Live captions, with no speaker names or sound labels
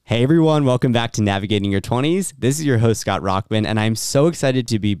Hey everyone, welcome back to Navigating Your 20s. This is your host, Scott Rockman, and I'm so excited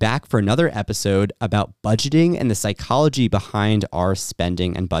to be back for another episode about budgeting and the psychology behind our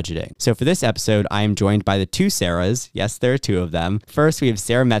spending and budgeting. So for this episode, I am joined by the two Sarahs. Yes, there are two of them. First, we have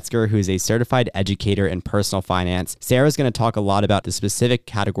Sarah Metzger, who is a certified educator in personal finance. Sarah's going to talk a lot about the specific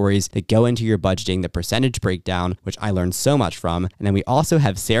categories that go into your budgeting, the percentage breakdown, which I learned so much from. And then we also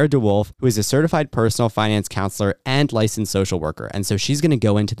have Sarah DeWolf, who is a certified personal finance counselor and licensed social worker. And so she's going to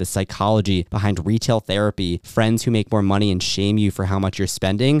go into the psychology behind retail therapy, friends who make more money and shame you for how much you're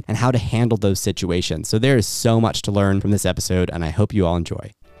spending, and how to handle those situations. So there is so much to learn from this episode, and I hope you all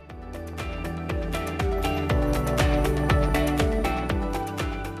enjoy.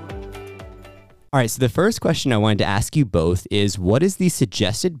 All right, so the first question I wanted to ask you both is, what is the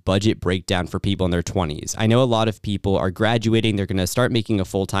suggested budget breakdown for people in their 20s? I know a lot of people are graduating, they're going to start making a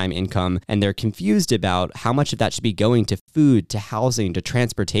full-time income, and they're confused about how much of that should be going to food, to housing, to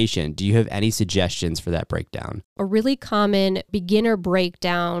transportation. Do you have any suggestions for that breakdown? A really common beginner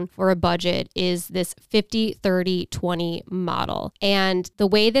breakdown for a budget is this 50-30-20 model. And the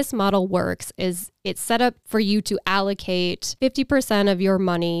way this model works is it's set up for you to allocate 50% of your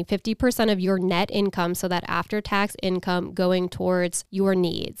money, 50% of your net income, so that after-tax income going towards your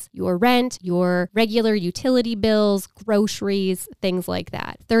needs, your rent, your regular utility bills, groceries, things like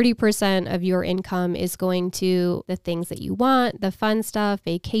that. 30% of your income is going to the things that you want, the fun stuff,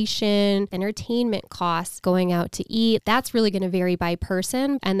 vacation, entertainment costs, going out to eat. That's really going to vary by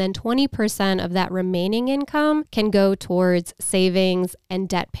person. And then 20% of that remaining income can go towards savings and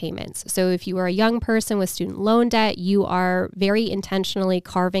debt payments. So if you are a young person with student loan debt, you are very intentionally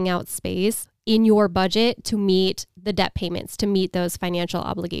carving out space in your budget to meet the debt payments, to meet those financial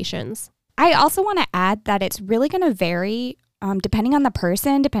obligations. I also want to add that it's really going to vary depending on the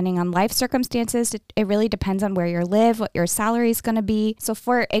person, depending on life circumstances. It really depends on where you live, what your salary is going to be. So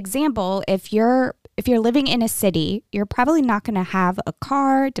for example, if you're living in a city, you're probably not going to have a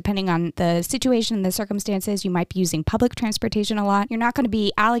car. Depending on the situation and the circumstances, you might be using public transportation a lot. You're not going to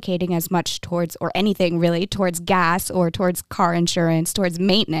be allocating as much towards, or anything really, towards gas or towards car insurance, towards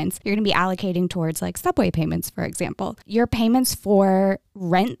maintenance. You're going to be allocating towards like subway payments, for example. Your payments for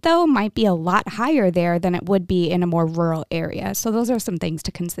rent, though, might be a lot higher there than it would be in a more rural area. So those are some things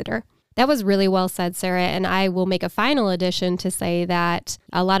to consider. That was really well said, Sarah. And I will make a final addition to say that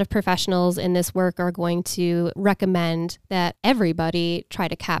a lot of professionals in this work are going to recommend that everybody try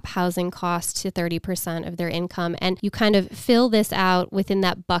to cap housing costs to 30% of their income. And you kind of fill this out within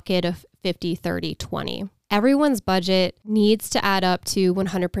that bucket of 50-30-20. Everyone's budget needs to add up to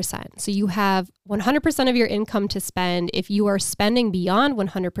 100%. So you have 100% of your income to spend. If you are spending beyond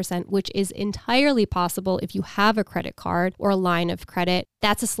 100%, which is entirely possible if you have a credit card or a line of credit,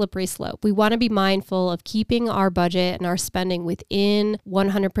 that's a slippery slope. We want to be mindful of keeping our budget and our spending within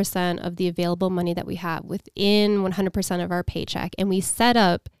 100% of the available money that we have, within 100% of our paycheck. And we set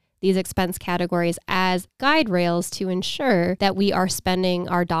up these expense categories as guide rails to ensure that we are spending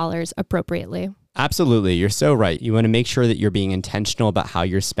our dollars appropriately. Absolutely. You're so right. You want to make sure that you're being intentional about how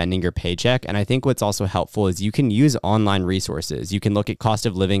you're spending your paycheck. And I think what's also helpful is you can use online resources. You can look at cost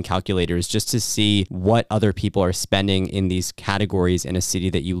of living calculators just to see what other people are spending in these categories in a city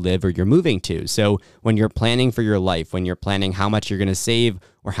that you live or you're moving to. So when you're planning for your life, when you're planning how much you're going to save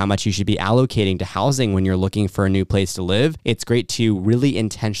or how much you should be allocating to housing when you're looking for a new place to live, it's great to really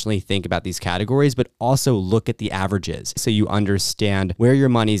intentionally think about these categories, but also look at the averages so you understand where your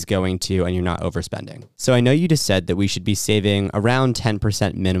money's going to and you're not overspending. So I know you just said that we should be saving around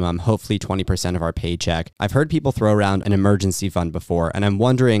 10% minimum, hopefully 20% of our paycheck. I've heard people throw around an emergency fund before, and I'm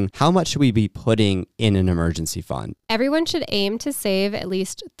wondering, how much should we be putting in an emergency fund? Everyone should aim to save at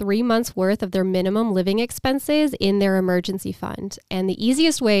least 3 months worth of their minimum living expenses in their emergency fund. And the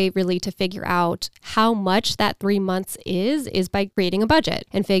easiest way really to figure out how much that 3 months is by creating a budget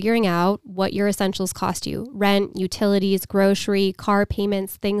and figuring out what your essentials cost you. Rent, utilities, grocery, car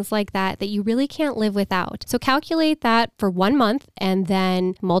payments, things like that you really can't live without. So calculate that for 1 month and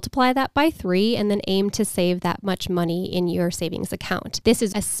then multiply that by 3 and then aim to save that much money in your savings account. This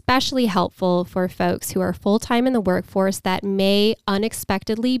is especially helpful for folks who are full-time in the workforce that may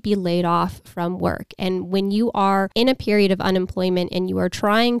unexpectedly be laid off from work. And when you are in a period of unemployment and you are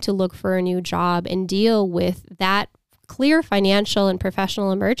trying to look for a new job and deal with that clear financial and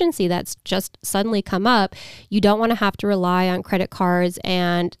professional emergency that's just suddenly come up, you don't want to have to rely on credit cards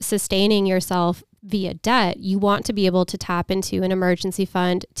and sustaining yourself via debt. You want to be able to tap into an emergency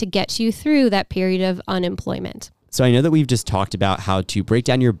fund to get you through that period of unemployment. So I know that we've just talked about how to break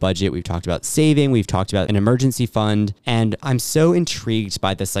down your budget. We've talked about saving. We've talked about an emergency fund. And I'm so intrigued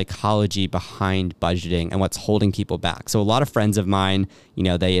by the psychology behind budgeting and what's holding people back. So a lot of friends of mine,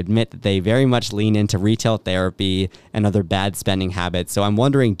 they admit that they very much lean into retail therapy and other bad spending habits. So I'm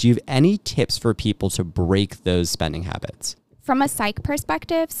wondering, do you have any tips for people to break those spending habits? From a psych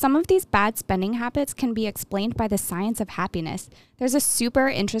perspective, some of these bad spending habits can be explained by the science of happiness. There's a super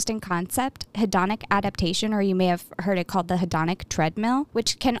interesting concept, hedonic adaptation, or you may have heard it called the hedonic treadmill,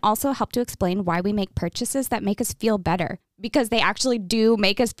 which can also help to explain why we make purchases that make us feel better. Because they actually do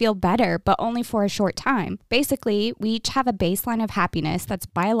make us feel better, but only for a short time. Basically, we each have a baseline of happiness that's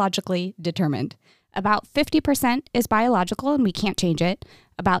biologically determined. About 50% is biological and we can't change it.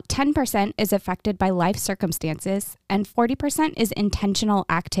 About 10% is affected by life circumstances, and 40% is intentional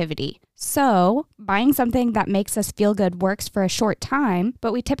activity. So, buying something that makes us feel good works for a short time,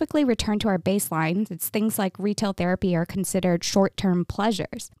 but we typically return to our baselines. It's things like retail therapy are considered short-term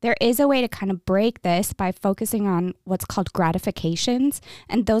pleasures. There is a way to kind of break this by focusing on what's called gratifications,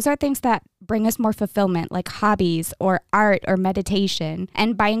 and those are things that bring us more fulfillment, like hobbies or art or meditation.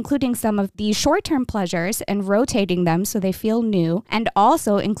 And by including some of these short-term pleasures and rotating them so they feel new, and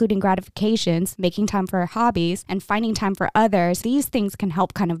also including gratifications, making time for hobbies, and finding time for others, these things can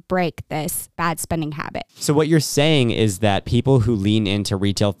help kind of break this bad spending habit. So what you're saying is that people who lean into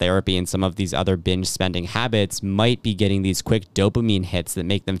retail therapy and some of these other binge spending habits might be getting these quick dopamine hits that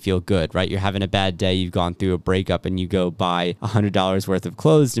make them feel good, right? You're having a bad day, you've gone through a breakup, and you go buy $100 worth of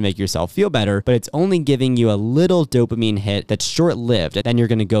clothes to make yourself feel better, but it's only giving you a little dopamine hit that's short-lived, and then you're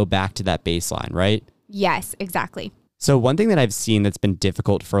going to go back to that baseline, right? Yes, exactly. So one thing that I've seen that's been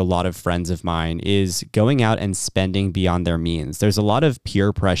difficult for a lot of friends of mine is going out and spending beyond their means. There's a lot of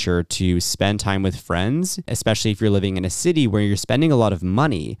peer pressure to spend time with friends, especially if you're living in a city where you're spending a lot of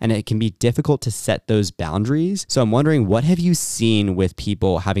money, and it can be difficult to set those boundaries. So I'm wondering, what have you seen with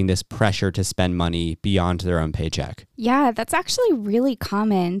people having this pressure to spend money beyond their own paycheck? Yeah, that's actually really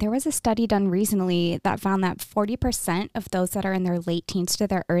common. There was a study done recently that found that 40% of those that are in their late teens to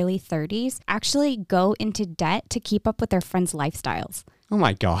their early 30s actually go into debt to keep up with their friends' lifestyles. Oh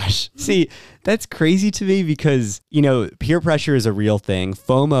my gosh. See, that's crazy to me because, peer pressure is a real thing.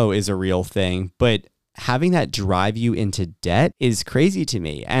 FOMO is a real thing, but having that drive you into debt is crazy to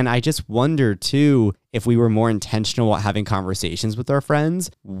me. And I just wonder too, if we were more intentional at having conversations with our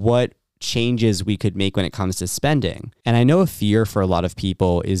friends, what changes we could make when it comes to spending. And I know a fear for a lot of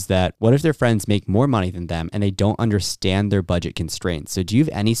people is that what if their friends make more money than them and they don't understand their budget constraints? So do you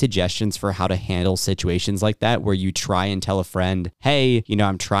have any suggestions for how to handle situations like that where you try and tell a friend, hey,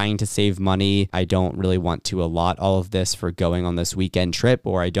 I'm trying to save money. I don't really want to allot all of this for going on this weekend trip,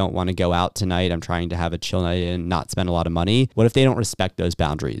 or I don't want to go out tonight. I'm trying to have a chill night and not spend a lot of money. What if they don't respect those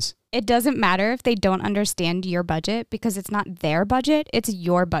boundaries? It doesn't matter if they don't understand your budget because it's not their budget, it's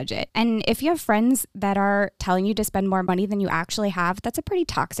your budget. And if you have friends that are telling you to spend more money than you actually have, that's a pretty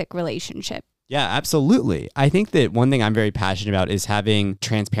toxic relationship. Yeah, absolutely. I think that one thing I'm very passionate about is having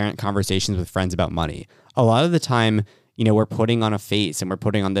transparent conversations with friends about money. A lot of the time, we're putting on a face and we're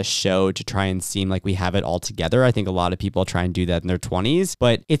putting on this show to try and seem like we have it all together. I think a lot of people try and do that in their 20s,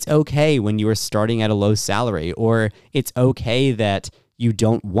 but it's okay when you are starting at a low salary, or it's okay that you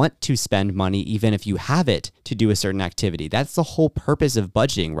don't want to spend money even if you have it to do a certain activity. That's the whole purpose of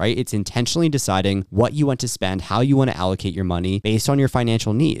budgeting, right? It's intentionally deciding what you want to spend, how you want to allocate your money based on your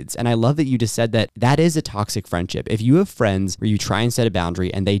financial needs. And I love that you just said that that is a toxic friendship. If you have friends where you try and set a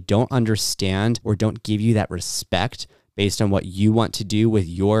boundary and they don't understand or don't give you that respect based on what you want to do with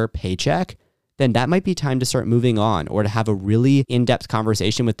your paycheck, then that might be time to start moving on, or to have a really in-depth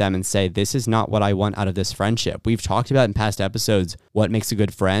conversation with them and say, this is not what I want out of this friendship. We've talked about in past episodes what makes a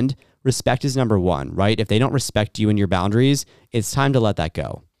good friend. Respect is number one, right? If they don't respect you and your boundaries, it's time to let that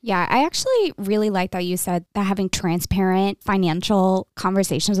go. Yeah, I actually really like that you said that having transparent financial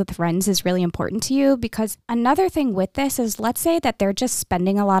conversations with friends is really important to you, because another thing with this is, let's say that they're just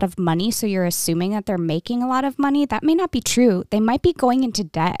spending a lot of money, so you're assuming that they're making a lot of money. That may not be true. They might be going into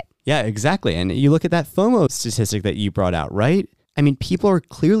debt. Yeah, exactly. And you look at that FOMO statistic that you brought out, right? I mean, people are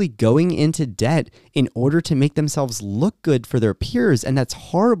clearly going into debt in order to make themselves look good for their peers. And that's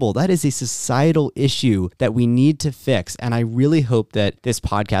horrible. That is a societal issue that we need to fix. And I really hope that this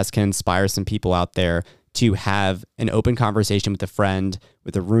podcast can inspire some people out there to have an open conversation with a friend,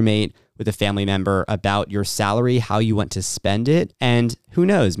 with a roommate, with a family member about your salary, how you want to spend it. And who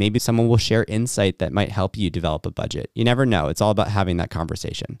knows, maybe someone will share insight that might help you develop a budget. You never know. It's all about having that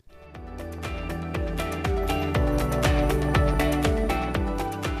conversation.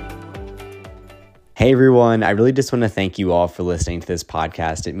 Hey everyone, I really just want to thank you all for listening to this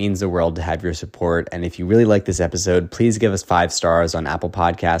podcast. It means the world to have your support. And if you really like this episode, please give us 5 stars on Apple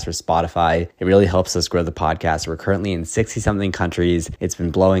Podcasts or Spotify. It really helps us grow the podcast. We're currently in 60-something countries. It's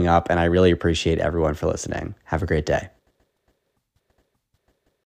been blowing up, and I really appreciate everyone for listening. Have a great day.